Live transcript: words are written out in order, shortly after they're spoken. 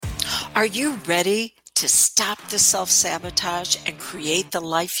Are you ready to stop the self-sabotage and create the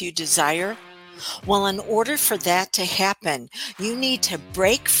life you desire? Well, in order for that to happen, you need to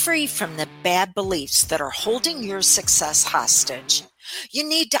break free from the bad beliefs that are holding your success hostage. You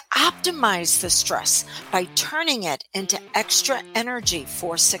need to optimize the stress by turning it into extra energy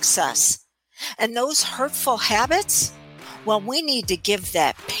for success. And those hurtful habits? Well, we need to give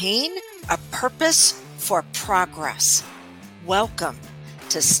that pain a purpose for progress. Welcome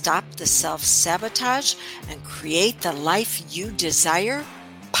to Stop the Self-Sabotage and Create the Life You Desire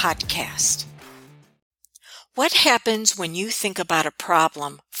podcast. What happens when you think about a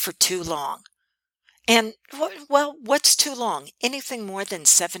problem for too long? And, well, what's too long? Anything more than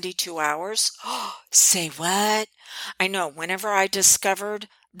 72 hours? Say what? I know, whenever I discovered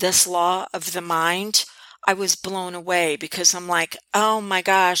this law of the mind, I was blown away because I'm like, oh my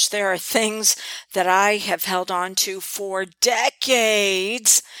gosh, there are things that I have held on to for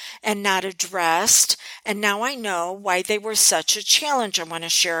decades and not addressed. And now I know why they were such a challenge. I want to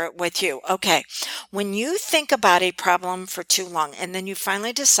share it with you. Okay. When you think about a problem for too long and then you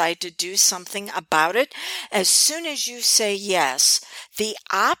finally decide to do something about it, as soon as you say yes, the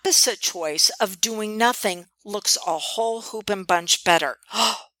opposite choice of doing nothing looks a whole hoop and bunch better.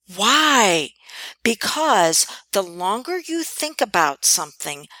 Why? Because the longer you think about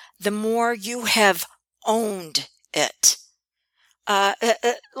something, the more you have owned it.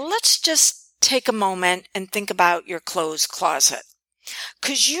 Let's just take a moment and think about your clothes closet.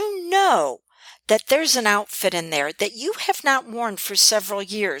 Because you know that there's an outfit in there that you have not worn for several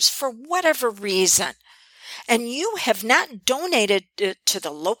years for whatever reason. And you have not donated it to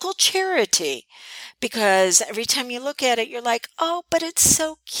the local charity because every time you look at it, you're like, oh, but it's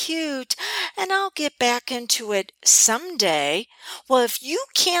so cute and I'll get back into it someday. Well, if you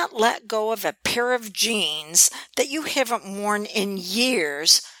can't let go of a pair of jeans that you haven't worn in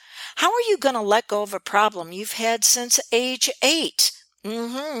years, how are you going to let go of a problem you've had since age 8?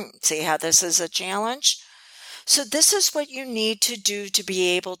 See how this is a challenge? So this is what you need to do to be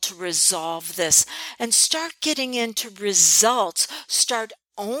able to resolve this and start getting into results. Start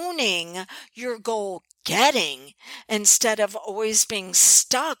owning your goal getting instead of always being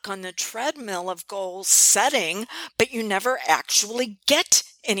stuck on the treadmill of goal setting, but you never actually get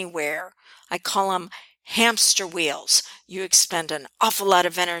anywhere. I call them hamster wheels. You expend an awful lot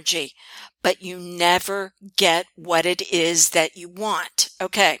of energy, but you never get what it is that you want.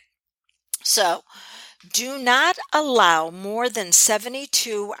 Okay. So, do not allow more than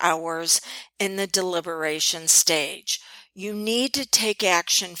 72 hours in the deliberation stage. You need to take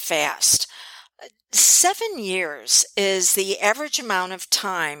action fast. 7 years is the average amount of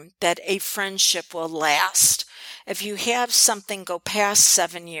time that a friendship will last. If you have something go past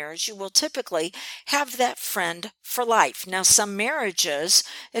 7 years, you will typically have that friend for life. Now, some marriages,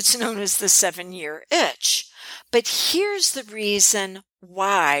 it's known as the 7-year itch. But here's the reason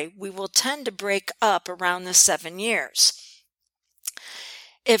why we will tend to break up around the 7 years.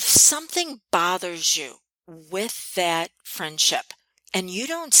 If something bothers you with that friendship and you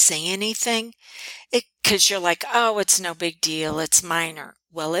don't say anything, because you're like, oh, it's no big deal, it's minor.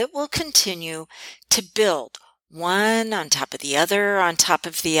 Well, it will continue to build one on top of the other on top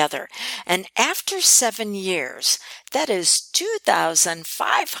of the other. And after 7 years, that is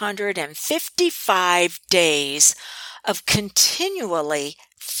 2,555 days of continually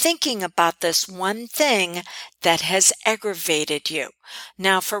thinking about this one thing that has aggravated you.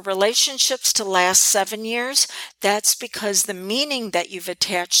 Now, for relationships to last 7 years, that's because the meaning that you've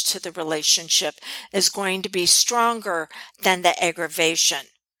attached to the relationship is going to be stronger than the aggravation.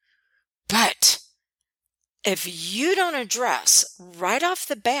 But if you don't address right off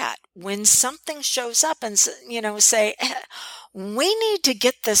the bat when something shows up and, say, we need to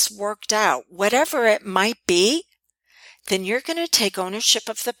get this worked out, whatever it might be, then you're going to take ownership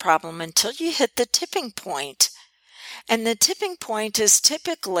of the problem until you hit the tipping point. And the tipping point is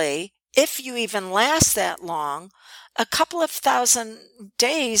typically, if you even last that long, a couple of thousand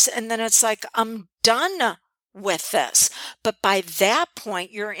days, and then it's like, I'm done with this. But by that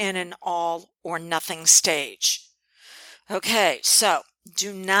point, you're in an all or nothing stage. Okay, so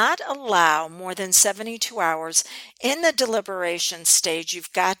do not allow more than 72 hours in the deliberation stage.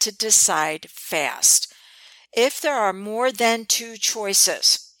 You've got to decide fast. If there are more than 2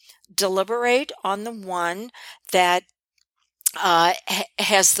 choices, deliberate on the one that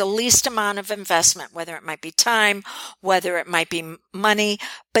has the least amount of investment, whether it might be time, whether it might be money,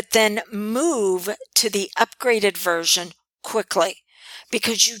 but then move to the upgraded version quickly,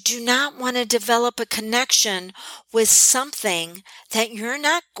 because you do not want to develop a connection with something that you're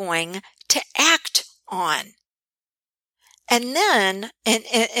not going to act on. And then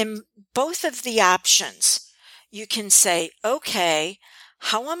in both of the options, you can say, okay,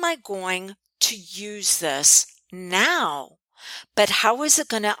 how am I going to use this now? But how is it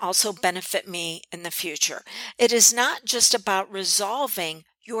going to also benefit me in the future? It is not just about resolving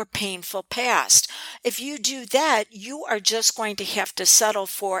your painful past. If you do that, you are just going to have to settle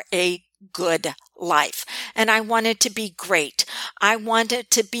for a good life. And I want it to be great. I want it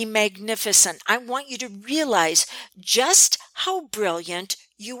to be magnificent. I want you to realize just how brilliant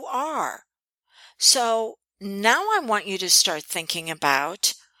you are. So now I want you to start thinking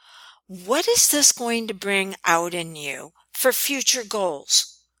about, what is this going to bring out in you for future goals?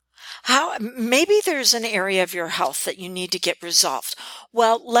 How maybe there's an area of your health that you need to get resolved.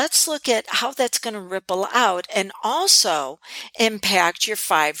 Well, let's look at how that's going to ripple out and also impact your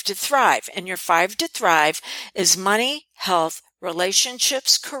 5 to thrive. And your 5 to thrive is money, health,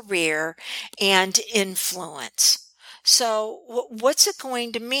 relationships, career, and influence. So what's it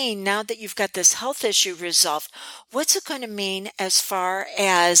going to mean now that you've got this health issue resolved? What's it going to mean as far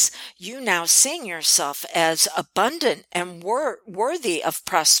as you now seeing yourself as abundant and worthy of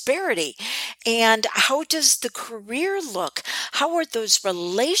prosperity? And how does the career look? How are those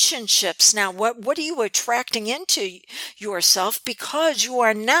relationships now? What are you attracting into yourself because you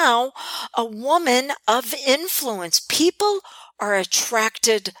are now a woman of influence? People are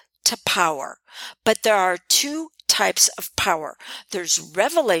attracted to power, but there are two types of power. There's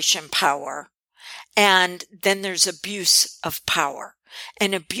revelation power, and then there's abuse of power.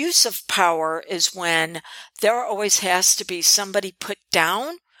 And abuse of power is when there always has to be somebody put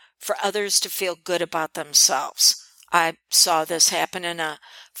down for others to feel good about themselves. I saw this happen in a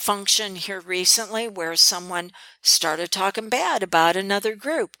function here recently where someone started talking bad about another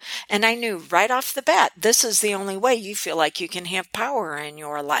group. And I knew right off the bat, this is the only way you feel like you can have power in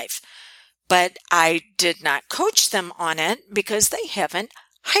your life. But I did not coach them on it because they haven't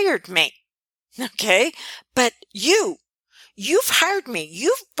hired me. Okay? But you've hired me.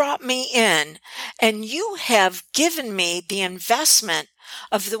 You've brought me in, and you have given me the investment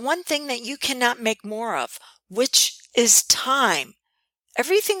of the one thing that you cannot make more of, which is time.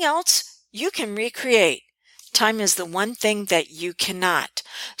 Everything else you can recreate. Time is the one thing that you cannot.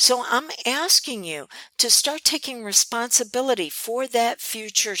 So I'm asking you to start taking responsibility for that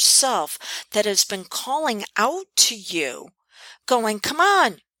future self that has been calling out to you, going, come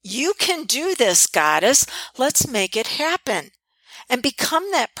on, you can do this, goddess. Let's make it happen. And become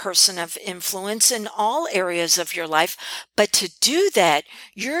that person of influence in all areas of your life. But to do that,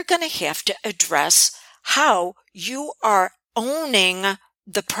 you're going to have to address how you are owning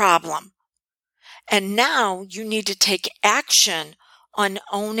the problem. And now you need to take action on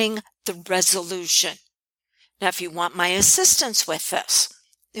owning the resolution. Now, if you want my assistance with this,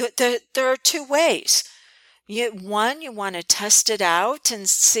 there are two ways. One, you want to test it out and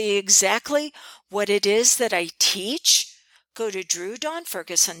see exactly what it is that I teach. Go to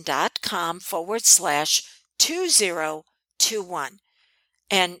drewdawnferguson.com/2021.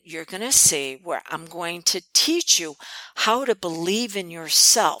 And you're going to see where I'm going to teach you how to believe in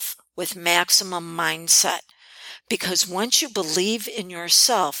yourself with maximum mindset. Because once you believe in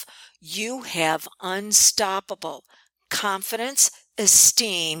yourself, you have unstoppable confidence,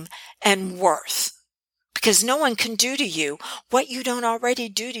 esteem, and worth. Because no one can do to you what you don't already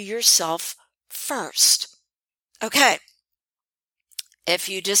do to yourself first. Okay. If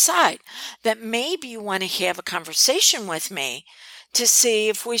you decide that maybe you want to have a conversation with me to see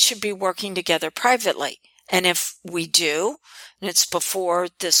if we should be working together privately. And if we do, and it's before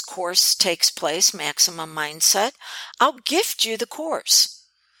this course takes place, Maximum Mindset, I'll gift you the course.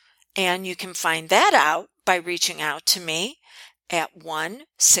 And you can find that out by reaching out to me at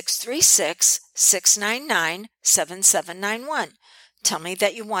 1-636-699-7791. Tell me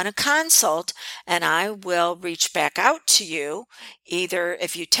that you want a consult, and I will reach back out to you. Either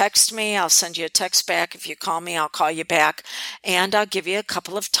if you text me, I'll send you a text back. If you call me, I'll call you back, and I'll give you a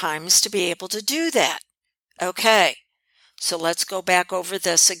couple of times to be able to do that. Okay, so let's go back over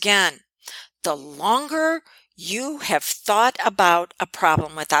this again. The longer you have thought about a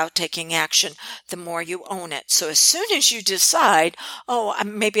problem without taking action, the more you own it. So as soon as you decide,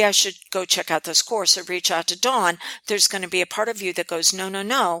 maybe I should go check out this course or reach out to Dawn, there's going to be a part of you that goes,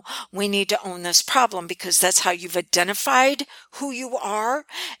 no, we need to own this problem, because that's how you've identified who you are,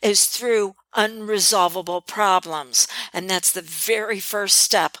 is through unresolvable problems. And that's the very first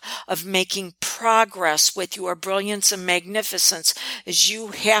step of making progress with your brilliance and magnificence, is you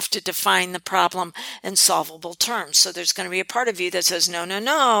have to define the problem in solvable terms. So there's going to be a part of you that says,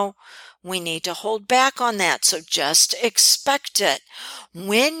 no, we need to hold back on that. So just expect it.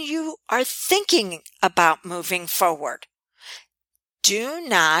 When you are thinking about moving forward, Do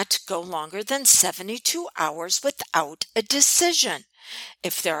not go longer than 72 hours without a decision.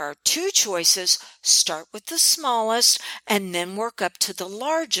 If there are two choices, start with the smallest and then work up to the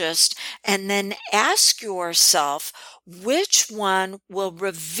largest, and then ask yourself which one will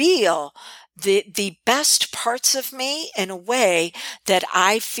reveal the best parts of me in a way that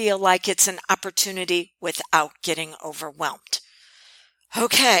I feel like it's an opportunity without getting overwhelmed.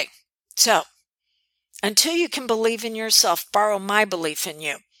 Okay, so until you can believe in yourself, borrow my belief in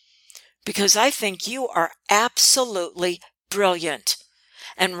you, because I think you are absolutely brilliant.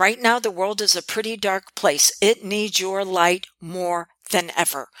 And right now, the world is a pretty dark place. It needs your light more than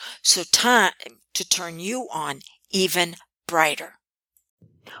ever. So time to turn you on even brighter.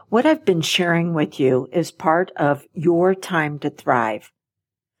 What I've been sharing with you is part of your time to thrive.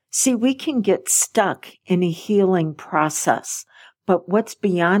 See, we can get stuck in a healing process, but what's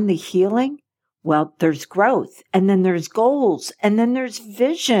beyond the healing? Well, there's growth, and then there's goals, and then there's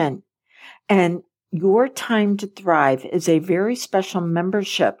vision. And your Time to Thrive is a very special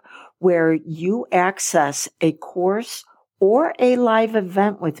membership where you access a course or a live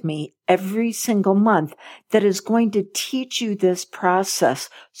event with me every single month that is going to teach you this process.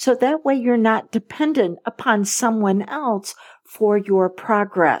 So that way you're not dependent upon someone else for your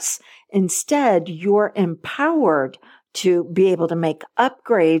progress. Instead, you're empowered to be able to make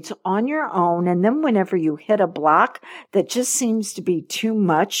upgrades on your own. And then whenever you hit a block that just seems to be too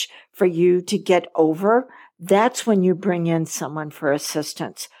much for you to get over, that's when you bring in someone for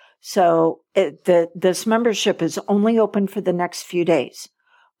assistance. So this membership is only open for the next few days.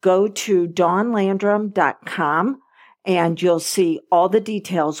 Go to dawnlandrum.com and you'll see all the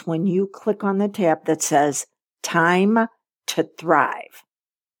details when you click on the tab that says Time to Thrive.